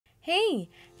Hey,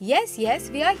 yes,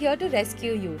 we are here to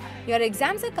rescue you. Your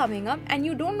exams are coming up and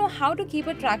you don't know how to keep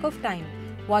a track of time.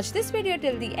 Watch this video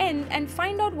till the end and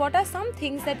find out what are some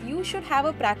things that you should have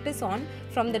a practice on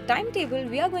from the timetable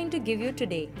we are going to give you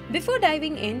today. Before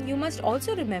diving in, you must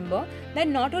also remember that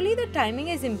not only the timing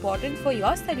is important for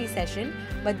your study session,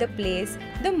 but the place,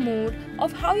 the mood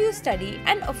of how you study,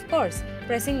 and of course,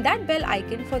 pressing that bell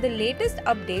icon for the latest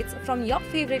updates from your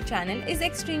favorite channel is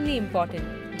extremely important.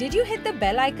 Did you hit the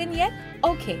bell icon yet?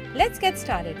 Okay, let's get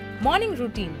started. Morning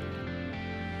routine.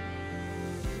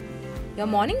 Your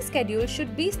morning schedule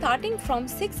should be starting from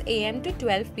 6 am to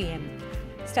 12 pm.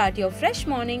 Start your fresh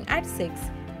morning at 6.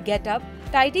 Get up,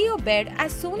 tidy your bed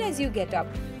as soon as you get up,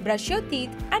 brush your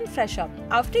teeth and fresh up.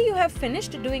 After you have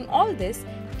finished doing all this,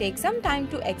 take some time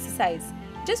to exercise.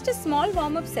 Just a small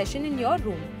warm-up session in your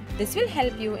room. This will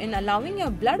help you in allowing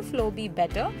your blood flow be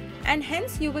better, and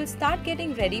hence you will start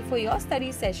getting ready for your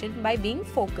study session by being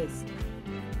focused.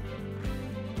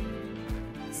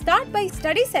 Start by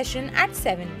study session at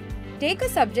 7. Take a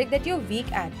subject that you're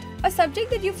weak at, a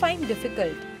subject that you find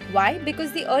difficult. Why?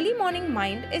 Because the early morning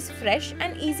mind is fresh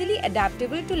and easily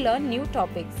adaptable to learn new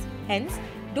topics. Hence,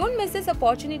 don't miss this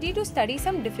opportunity to study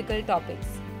some difficult topics.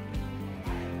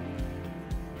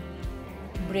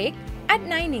 Break at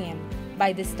 9 am.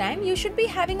 By this time, you should be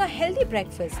having a healthy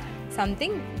breakfast,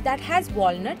 something that has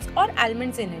walnuts or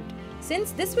almonds in it,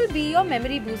 since this will be your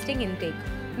memory boosting intake.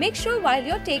 Make sure while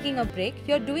you're taking a break,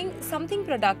 you're doing something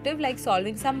productive like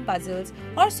solving some puzzles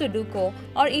or Sudoku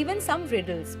or even some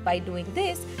riddles. By doing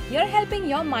this, you're helping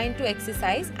your mind to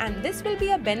exercise, and this will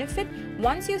be a benefit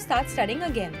once you start studying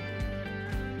again.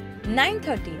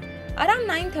 9:30. Around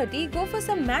 9:30, go for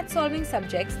some math solving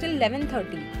subjects till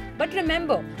 11:30. But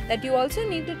remember that you also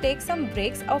need to take some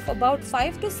breaks of about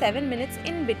 5 to 7 minutes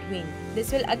in between.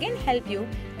 This will again help you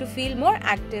to feel more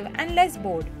active and less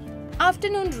bored.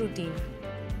 Afternoon routine.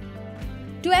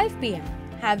 12 pm.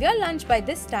 Have your lunch by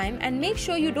this time and make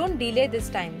sure you don't delay this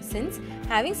time, since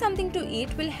having something to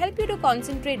eat will help you to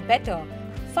concentrate better.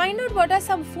 Find out what are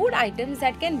some food items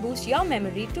that can boost your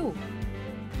memory too.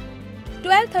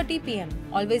 12:30 pm.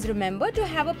 Always remember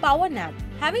to have a power nap.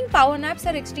 Having power naps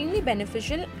are extremely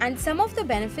beneficial, and some of the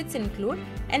benefits include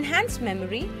enhanced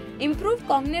memory, improved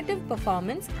cognitive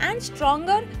performance, and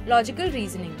stronger logical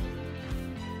reasoning.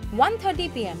 1:30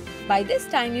 pm. By this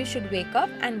time you should wake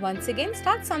up and once again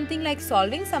start something like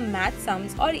solving some math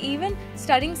sums or even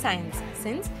studying science.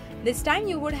 Since this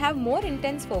time you would have more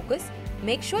intense focus,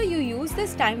 make sure you use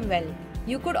this time well.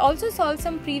 You could also solve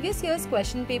some previous year's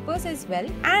question papers as well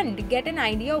and get an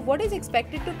idea of what is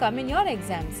expected to come in your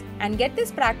exams, and get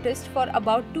this practiced for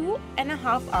about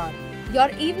 2.5 hours. Your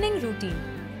evening routine.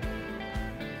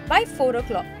 By 4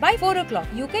 o'clock,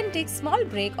 you can take small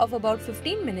break of about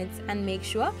 15 minutes and make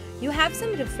sure you have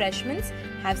some refreshments,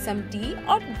 have some tea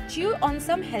or chew on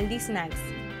some healthy snacks.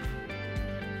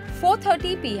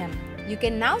 4:30 pm. You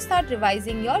can now start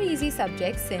revising your easy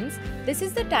subjects, since this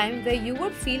is the time where you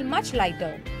would feel much lighter.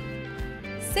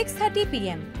 6:30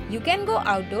 pm. You can go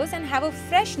outdoors and have a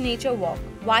fresh nature walk.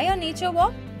 Why a nature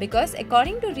walk? Because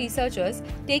according to researchers,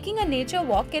 taking a nature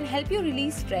walk can help you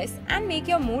release stress and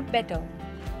make your mood better.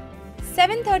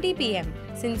 7:30 pm.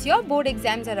 Since your board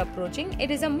exams are approaching,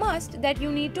 it is a must that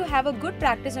you need to have a good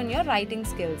practice on your writing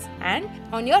skills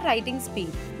and on your writing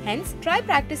speed. Hence, try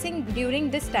practicing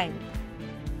during this time.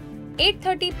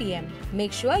 8:30 pm.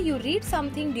 Make sure you read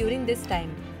something during this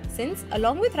time, since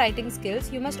along with writing skills,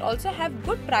 you must also have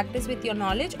good practice with your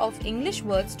knowledge of English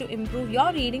words to improve your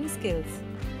reading skills.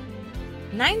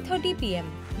 9:30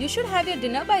 pm. You should have your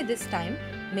dinner by this time.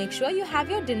 Make sure you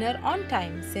have your dinner on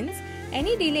time, since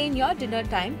any delay in your dinner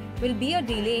time will be a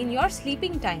delay in your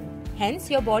sleeping time. Hence,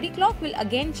 your body clock will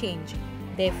again change.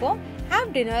 Therefore,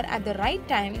 have dinner at the right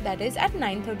time, that is at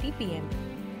 9:30 pm.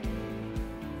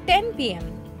 10 pm.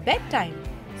 Bedtime.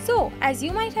 So, as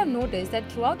you might have noticed that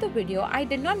throughout the video, I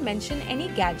did not mention any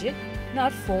gadget, nor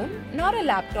phone, nor a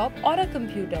laptop or a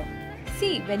computer.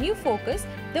 See, when you focus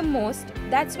the most,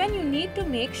 that's when you need to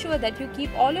make sure that you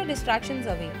keep all your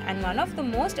distractions away, and one of the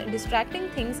most distracting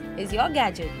things is your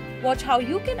gadget. Watch how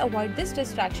you can avoid this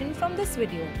distraction from this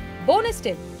video. Bonus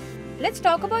tip. Let's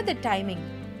talk about the timing.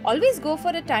 Always go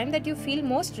for a time that you feel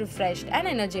most refreshed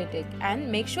and energetic,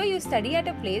 and make sure you study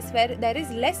at a place where there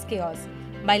is less chaos.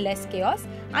 By less chaos,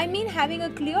 I mean having a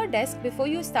clear desk before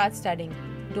you start studying.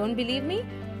 Don't believe me?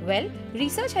 Well,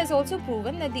 research has also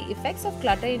proven that the effects of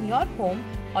clutter in your home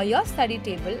or your study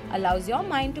table allows your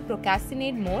mind to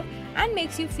procrastinate more and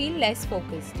makes you feel less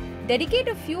focused. Dedicate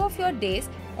a few of your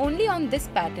days only on this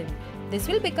pattern. This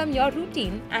will become your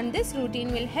routine, and this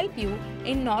routine will help you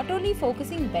in not only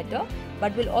focusing better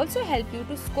but will also help you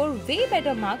to score way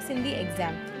better marks in the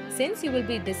exam, since you will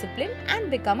be disciplined and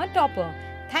become a topper.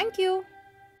 Thank you.